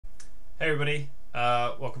Hey everybody,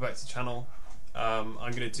 welcome back to the channel. I'm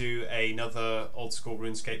going to do another old school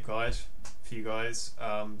RuneScape guide for you guys.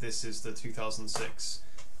 This is the 2006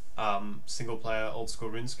 single player old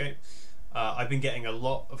school RuneScape. I've been getting a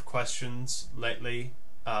lot of questions lately.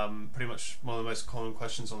 Pretty much one of the most common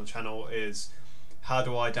questions on the channel is, how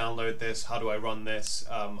do I download this? How do I run this?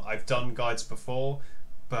 I've done guides before,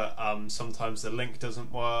 but sometimes the link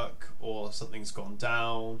doesn't work, or something's gone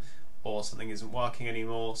down, or something isn't working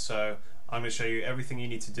anymore. So I'm going to show you everything you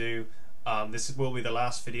need to do. This will be the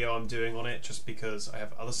last video I'm doing on it, just because I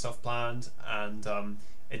have other stuff planned, and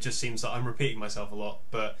it just seems that I'm repeating myself a lot.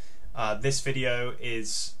 But this video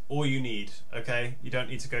is all you need, okay? You don't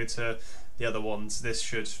need to go to the other ones. This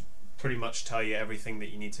should pretty much tell you everything that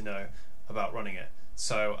you need to know about running it.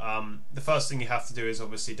 So the first thing you have to do is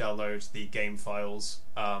obviously download the game files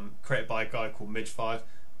created by a guy called Midge5.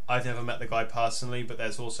 I've never met the guy personally, but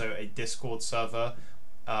there's also a Discord server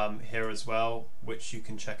here as well, which you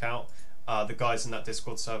can check out. The guys in that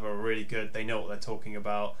Discord server are really good. They know what they're talking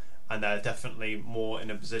about, and they're definitely more in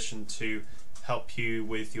a position to help you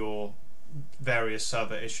with your various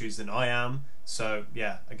server issues than I am. So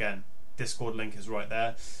yeah, again, Discord link is right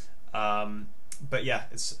there. But yeah,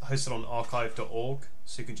 it's hosted on archive.org,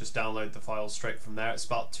 so you can just download the files straight from there. It's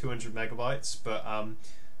about 200 megabytes, but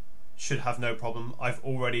should have no problem. I've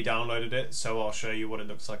already downloaded it, so I'll show you what it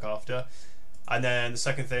looks like after. And then the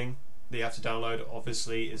second thing that you have to download,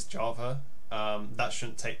 obviously, is Java. That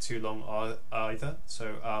shouldn't take too long either,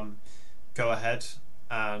 so go ahead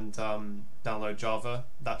and download Java.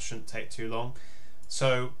 That shouldn't take too long.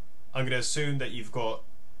 So I'm going to assume that you've got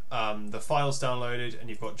the files downloaded and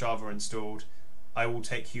you've got Java installed. I will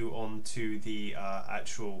take you on to the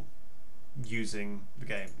actual using the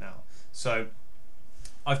game now. So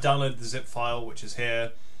I've downloaded the zip file, which is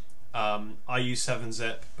here. I use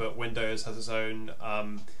 7-zip, but Windows has its own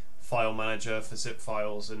file manager for zip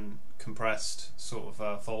files and compressed sort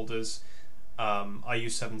of folders. I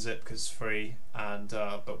use 7-zip because it's free, and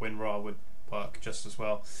but WinRAR would work just as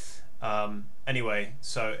well. Anyway,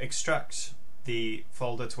 so extract the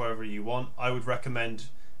folder to wherever you want. I would recommend,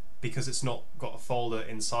 because it's not got a folder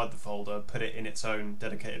inside the folder, put it in its own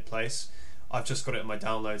dedicated place. I've just got it in my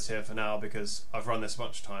downloads here for now because I've run this a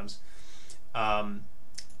bunch of times.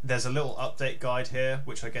 There's a little update guide here,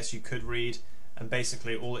 which I guess you could read, and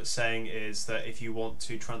basically all it's saying is that if you want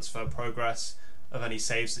to transfer progress of any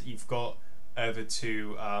saves that you've got over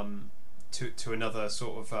to another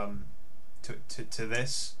sort of to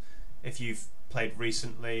this, if you've played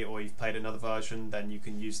recently or you've played another version, then you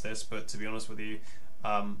can use this. But to be honest with you,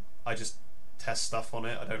 I just test stuff on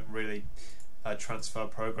it. I don't really transfer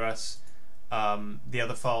progress. The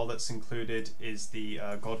other file that's included is the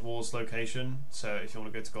God Wars location. So if you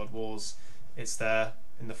want to go to God Wars, it's there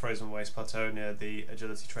in the Frozen Waste Plateau near the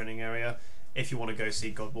agility training area. If you want to go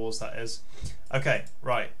see God Wars, that is. Okay,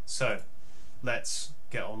 right, so let's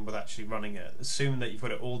get on with actually running it. Assume that you've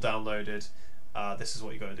got it all downloaded. This is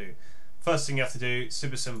what you've got to do. First thing you have to do,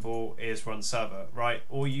 super simple, is run server, right?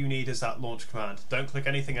 All you need is that launch command. Don't click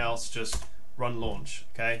anything else, just run launch,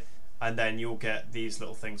 okay? And then you'll get these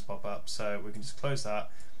little things pop up. So we can just close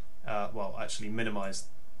that, well, actually minimize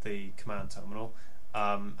the command terminal,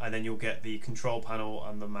 and then you'll get the control panel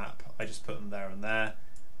and the map. I just put them there and there.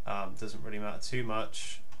 Doesn't really matter too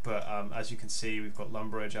much, but as you can see, we've got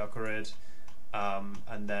Lumbridge, Alcarid,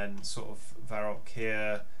 and then sort of Varrock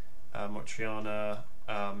here, Motriana,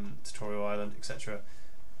 Tutorial Island, etc.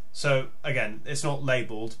 So again, it's not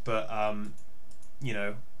labeled, but you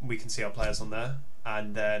know, we can see our players on there,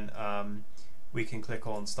 and then we can click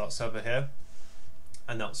on Start Server here,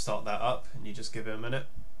 and that'll start that up, and you just give it a minute,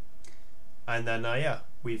 and then yeah,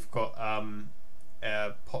 we've got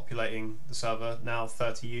populating the server now,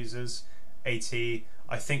 30 users, 80.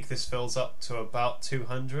 I think this fills up to about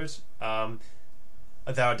 200.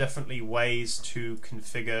 There are definitely ways to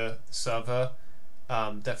configure the server.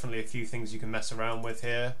 Definitely a few things you can mess around with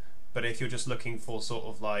here, but if you're just looking for sort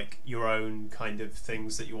of like your own kind of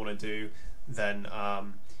things that you want to do, then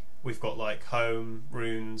we've got like home,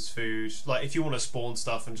 runes, food. Like if you want to spawn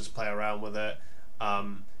stuff and just play around with it,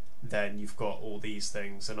 then you've got all these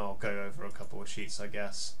things, and I'll go over a couple of sheets, I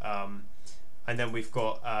guess. And then we've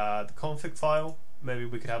got the config file. Maybe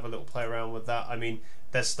we could have a little play around with that. I mean,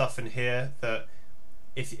 there's stuff in here that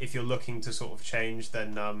if you're looking to sort of change,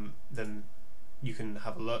 then you can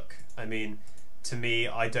have a look. I mean, to me,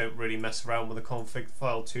 I don't really mess around with the config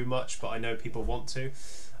file too much, but I know people want to.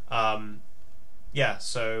 Yeah,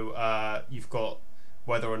 so you've got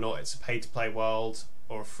whether or not it's a pay-to-play world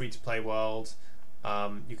or a free-to-play world.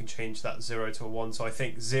 You can change that 0 to a 1. So I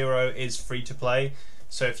think 0 is free-to-play.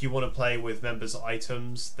 So if you want to play with members'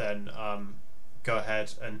 items, then go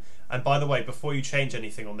ahead. And by the way, before you change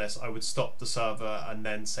anything on this, I would stop the server and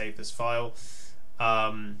then save this file.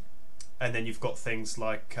 And then you've got things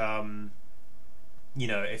like, you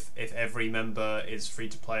know, if every member is free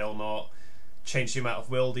to play or not, change the amount of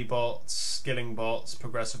wieldy bots, skilling bots,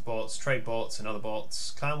 progressive bots, trade bots and other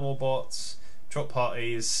bots, clan war bots, drop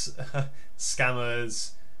parties,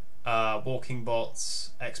 scammers, walking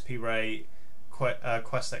bots, XP rate,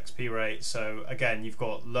 quest XP rate. So again, you've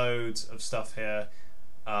got loads of stuff here.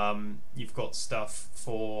 You've got stuff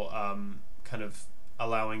for kind of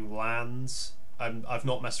allowing LANs. I've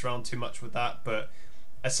not messed around too much with that, but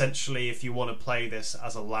essentially if you want to play this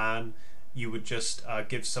as a LAN, you would just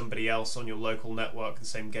give somebody else on your local network the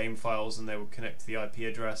same game files and they would connect to the IP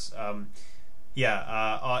address.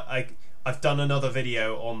 I've done another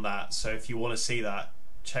video on that, so if you want to see that,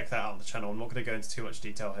 check that out on the channel. I'm not going to go into too much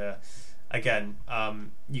detail here. Again,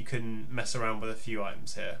 you can mess around with a few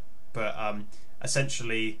items here, but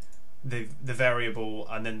essentially the variable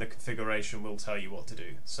and then the configuration will tell you what to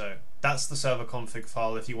do. So that's the server config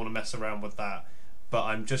file if you want to mess around with that, but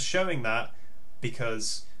I'm just showing that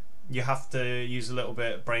because you have to use a little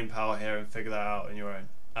bit of brain power here and figure that out on your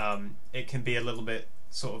own. It can be a little bit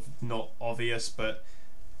sort of not obvious, but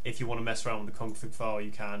if you want to mess around with the config file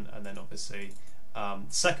you can. And then obviously the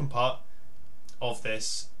second part of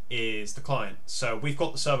this is the client. So we've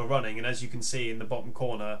got the server running, and as you can see in the bottom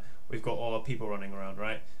corner we've got all our people running around,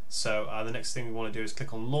 right? So the next thing we want to do is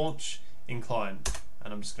click on launch in client,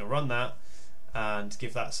 and I'm just going to run that and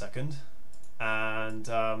give that a second, and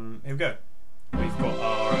here we go. We've got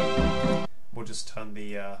our we'll just turn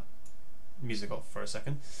the music off for a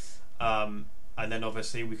second, and then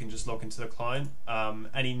obviously we can just log into the client.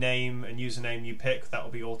 Any name and username you pick, that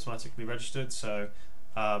will be automatically registered. So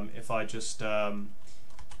if I just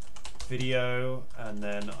video and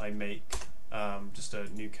then I make just a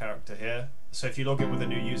new character here, so if you log in with a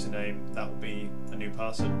new username, that will be a new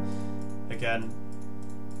person. Again,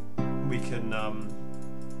 we can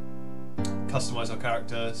customize our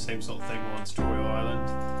character, same sort of thing. We're on Tutorial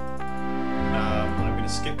Island. I'm going to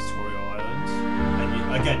skip Tutorial Island,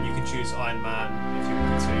 and again you can choose Iron Man if you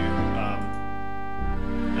want to,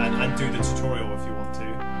 and do the tutorial if you want to.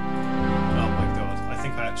 Oh my god, I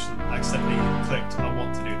think I actually accidentally clicked I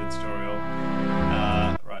want to do the tutorial.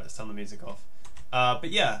 Right, let's turn the music off.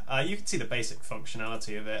 But yeah, you can see the basic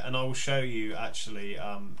functionality of it, and I will show you actually,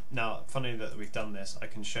 now funny that we've done this, I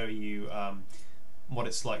can show you what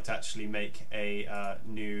it's like to actually make a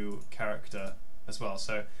new character as well.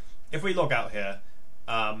 So if we log out here,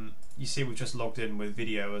 you see we've just logged in with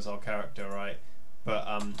video as our character, right?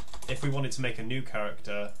 But if we wanted to make a new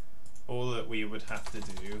character, all that we would have to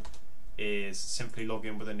do is simply log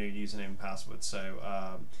in with a new username and password.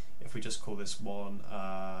 So if we just call this one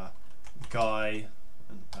Guy,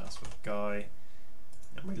 and the password Guy,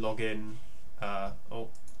 and we log in, oh,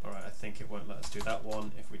 alright, I think it won't let us do that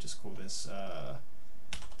one. If we just call this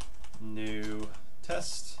new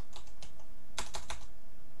test,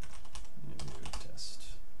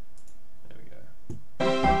 there we go.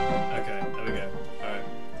 Okay, there we go. Alright,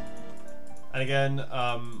 and again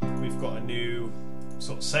we've got a new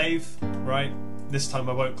sort of save, right? This time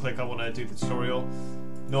I won't click I want to do the tutorial.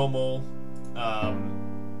 Normal,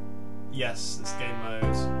 yes, this game mode,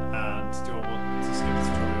 and do I want to skip the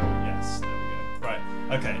tutorial? Yes, there we go. Right,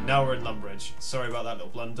 okay, now we're in Lumbridge. Sorry about that little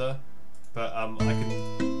blunder, but I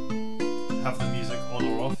can have the music on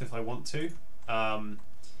or off if I want to, and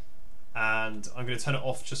I'm going to turn it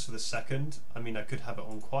off just for the second. I mean, I could have it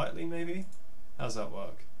on quietly maybe. How's that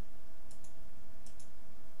work?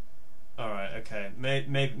 Alright, okay,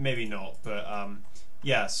 maybe not, but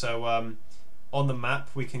yeah, so on the map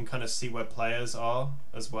we can kind of see where players are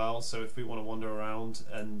as well. So if we want to wander around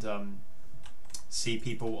and see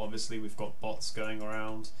people, obviously we've got bots going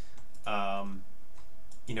around.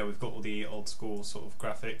 You know, we've got all the old school sort of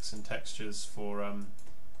graphics and textures for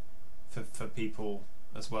people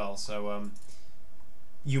as well. So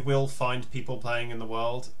you will find people playing in the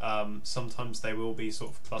world. Sometimes they will be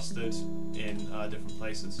sort of clustered in different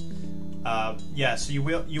places. Yeah, so you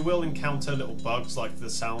will encounter little bugs like the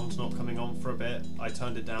sound not coming on for a bit. I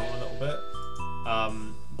turned it down a little bit,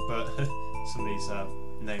 but some of these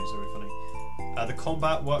names are really funny. The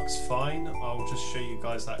combat works fine. I'll just show you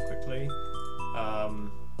guys that quickly.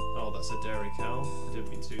 Oh, that's a dairy cow. I didn't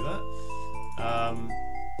mean to do that.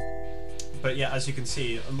 But yeah, as you can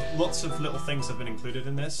see, lots of little things have been included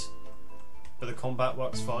in this, but the combat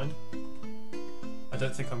works fine. I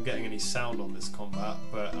don't think I'm getting any sound on this combat,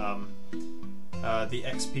 but the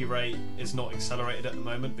XP rate is not accelerated at the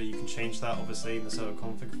moment, but you can change that obviously in the server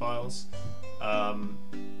config files.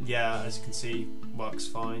 yeah, as you can see, works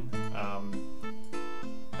fine.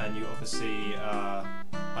 And you obviously,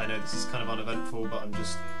 I know this is kind of uneventful, but I'm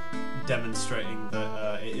just demonstrating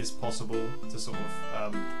that it is possible to sort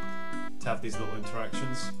of to have these little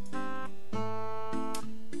interactions.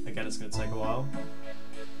 Again, it's going to take a while.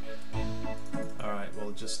 Alright,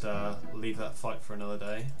 we'll just leave that fight for another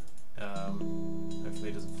day. Hopefully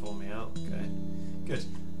it doesn't fall me out. Okay, good.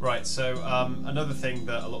 Right, so another thing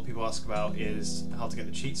that a lot of people ask about is how to get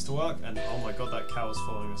the cheats to work, and oh my god, that cow is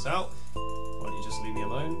following us out. Why don't you just leave me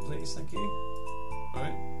alone, please? Thank you.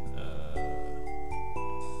 Alright,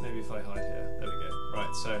 maybe if I hide here. There we go.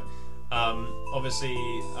 Right, so obviously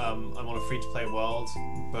I'm on a free-to-play world,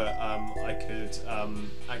 but I could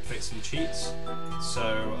activate some cheats. So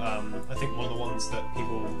I think one of the ones that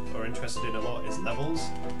people are interested in a lot is levels.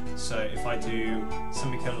 So if I do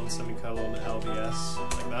semicolon, semicolon, LBS,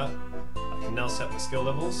 like that, I can now set my skill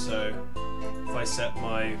levels. So if I set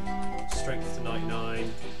my strength to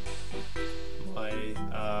 99, my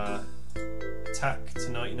attack to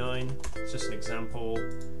 99, it's just an example.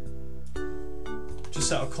 Just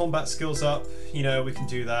set our combat skills up, you know, we can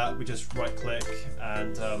do that. We just right click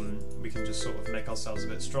and we can just sort of make ourselves a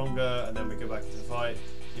bit stronger, and then we go back into the fight,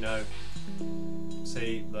 you know.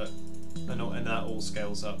 See, look, and that all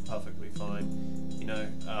scales up perfectly fine, you know,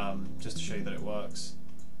 just to show you that it works.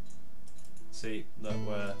 See, look,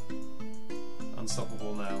 we're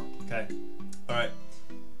unstoppable now. Okay, alright.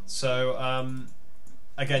 So,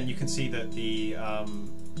 again, you can see that the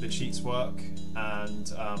cheats work, and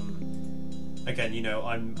again, you know,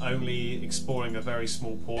 I'm only exploring a very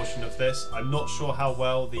small portion of this. I'm not sure how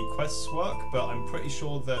well the quests work, but I'm pretty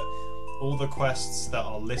sure that all the quests that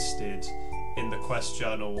are listed in the quest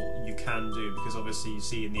journal you can do, because obviously you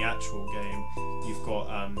see in the actual game you've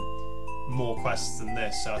got more quests than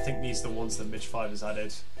this. So I think these are the ones that Midge5 has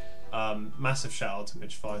added. Massive shout out to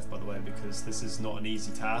Midge5, by the way, because this is not an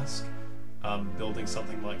easy task. Building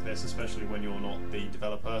something like this, especially when you're not the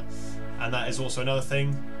developer. And that is also another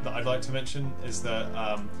thing that I'd like to mention, is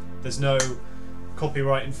that there's no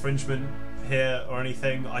copyright infringement here or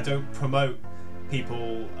anything. I don't promote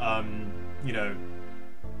people, you know,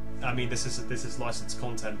 I mean, this is licensed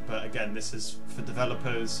content, but again, this is for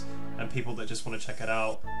developers and people that just want to check it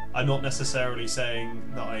out. I'm not necessarily saying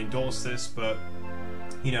that I endorse this, but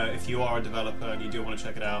you know, if you are a developer and you do want to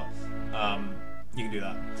check it out, you can do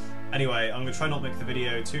that. Anyway, I'm going to try not to make the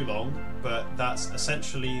video too long, but that's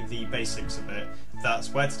essentially the basics of it.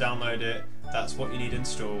 That's where to download it, that's what you need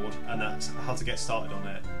installed, and that's how to get started on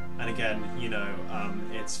it. And again, you know,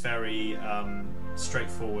 it's very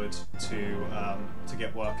straightforward to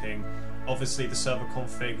get working. Obviously the server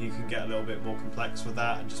config, you can get a little bit more complex with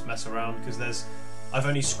that and just mess around, because I've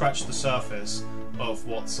only scratched the surface of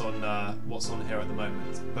what's on here at the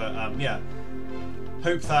moment. But yeah,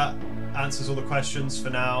 hope that answers all the questions for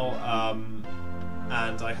now,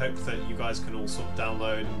 and I hope that you guys can all sort of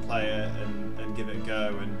download and play it and give it a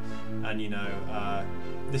go, and you know,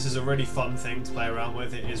 this is a really fun thing to play around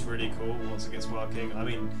with. It is really cool once it gets working. I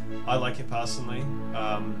mean, I like it personally,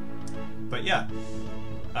 but yeah,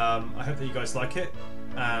 I hope that you guys like it,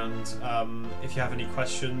 and if you have any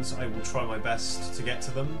questions, I will try my best to get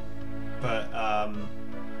to them, but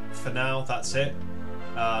for now, that's it.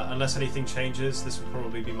 Unless anything changes, this will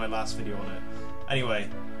probably be my last video on it. Anyway,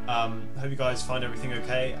 hope you guys find everything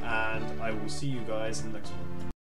okay, and I will see you guys in the next one.